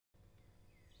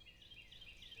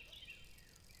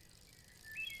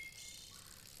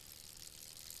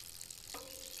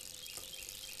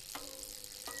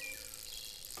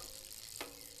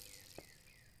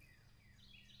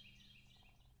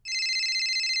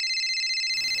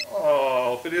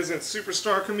Well, if it isn't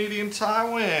superstar comedian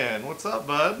Tywin. What's up,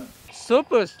 bud?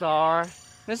 Superstar?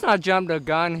 Let's not jump the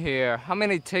gun here. How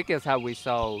many tickets have we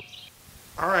sold?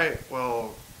 Alright,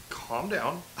 well, calm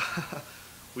down.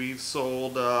 We've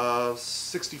sold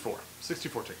 64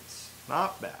 tickets.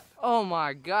 Not bad. Oh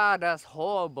my god, that's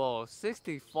horrible.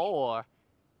 64?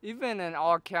 Even an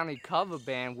all-county cover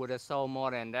band would have sold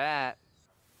more than that.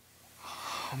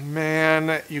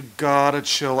 Man, you gotta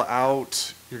chill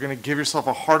out. You're gonna give yourself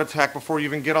a heart attack before you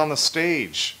even get on the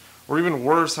stage. Or even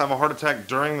worse, have a heart attack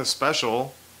during the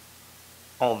special.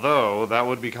 Although, that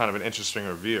would be kind of an interesting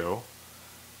review.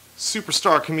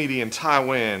 Superstar comedian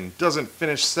Tywin doesn't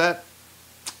finish set,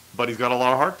 but he's got a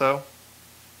lot of heart though.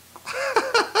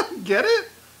 Get it?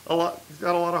 He's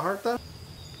got a lot of heart though?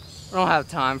 I don't have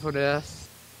time for this.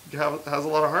 Has a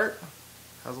lot of heart?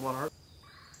 Has a lot of heart?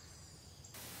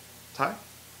 Ty?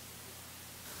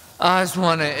 I just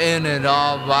want to end it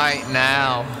all right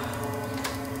now.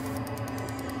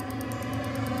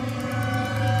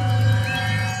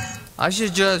 I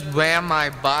should just ram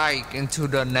my bike into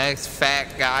the next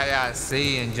fat guy I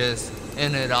see and just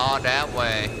end it all that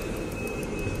way.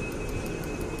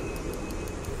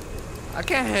 I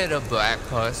can't hit a black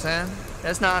person.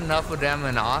 There's not enough of them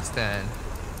in Austin.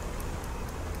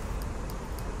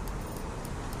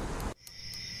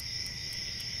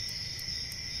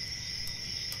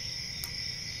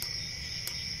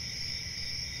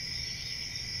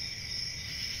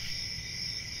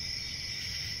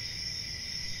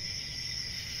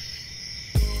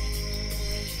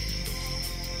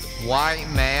 White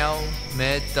male,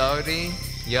 mid-30,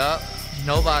 yup,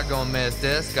 nobody gonna miss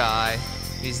this guy.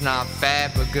 He's not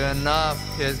fat but good enough,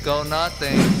 here's go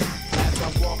nothing. As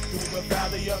I walk through the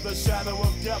valley of the shadow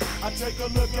of death, I take a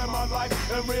look at my life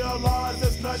and realize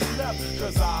there's nothing left.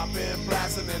 Cause I've been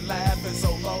blasting and laughing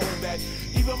so long that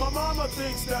even my mama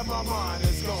thinks that my mind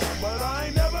is gone. But I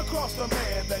ain't never crossed a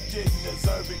man that didn't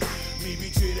deserve it. Me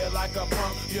be treated like a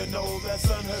punk, you know that's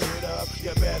unheard of.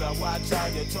 You better watch how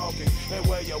you're talking and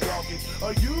where you're walking,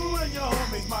 or you and your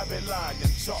homies might be lying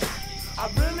chalk. I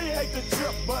really hate the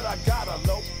trip, but I gotta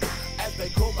low. As they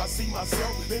croak, I see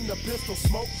myself in the pistol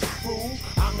smoke. Fool,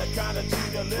 I'm the kind of G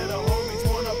the little homies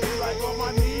wanna be like, on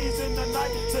my knees in the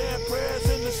night, saying prayers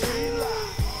in the street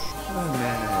light. Wait a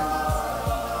minute.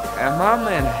 Am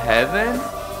I in heaven?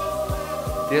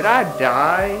 Did I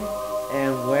die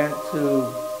and went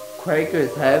to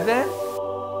Quaker's heaven?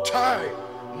 Ty,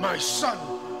 my son,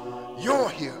 you're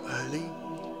here early.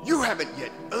 You haven't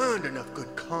yet earned enough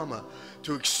good karma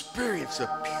to experience the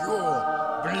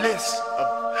pure bliss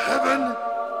of heaven.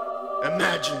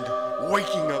 Imagined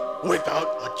waking up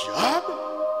without a job?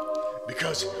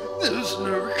 Because there's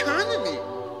no economy.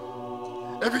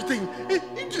 Everything,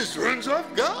 it just runs off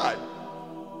God.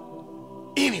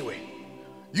 Anyway,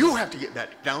 you have to get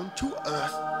back down to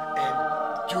earth and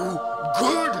do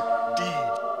good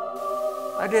deeds.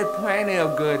 I did plenty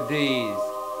of good deeds.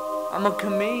 I'm a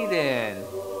comedian.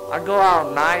 I go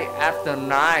out night after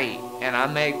night and I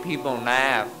make people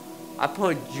laugh. I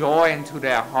put joy into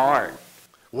their heart.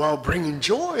 While bringing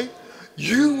joy,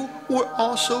 you were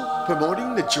also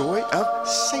promoting the joy of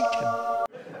Satan.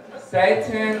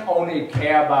 Satan only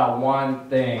care about one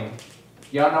thing.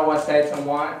 Y'all know what Satan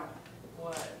want?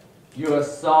 What? Your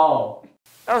soul.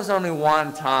 That was only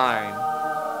one time.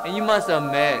 And you must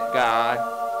admit, God,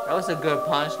 that was a good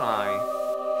punchline.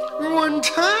 One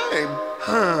time,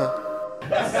 huh?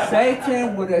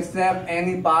 Satan would accept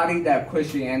anybody that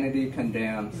Christianity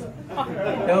condemns.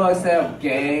 He'll accept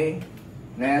gay,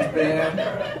 lesbian,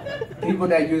 people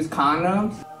that use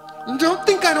condoms. Don't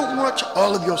think I don't watch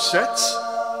all of your sets.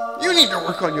 You need to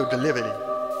work on your delivery.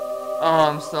 Oh,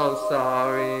 I'm so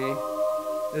sorry.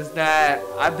 Is that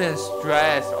I've been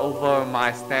stressed over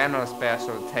my stand-up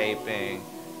special taping,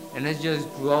 and it just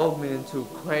drove me into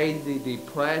crazy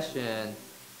depression.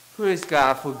 Please,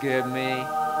 God, forgive me.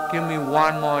 Give me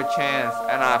one more chance,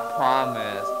 and I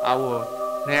promise I will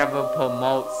never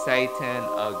promote Satan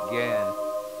again.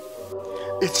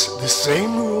 It's the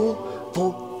same rule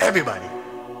for everybody.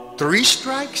 3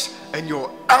 strikes and you're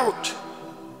out.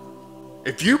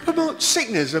 If you promote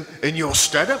Satanism in your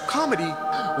stand-up comedy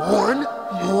one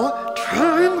more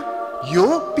time,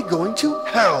 you'll be going to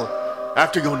hell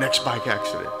after your next bike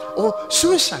accident, or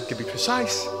suicide to be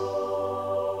precise.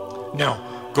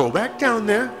 Now, go back down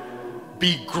there.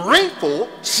 Be grateful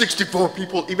 64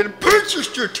 people even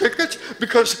purchased your tickets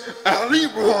because Ali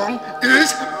Wong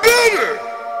is better.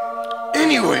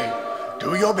 Anyway,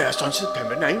 do your best on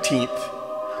September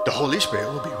 19th. The Holy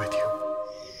Spirit will be with you.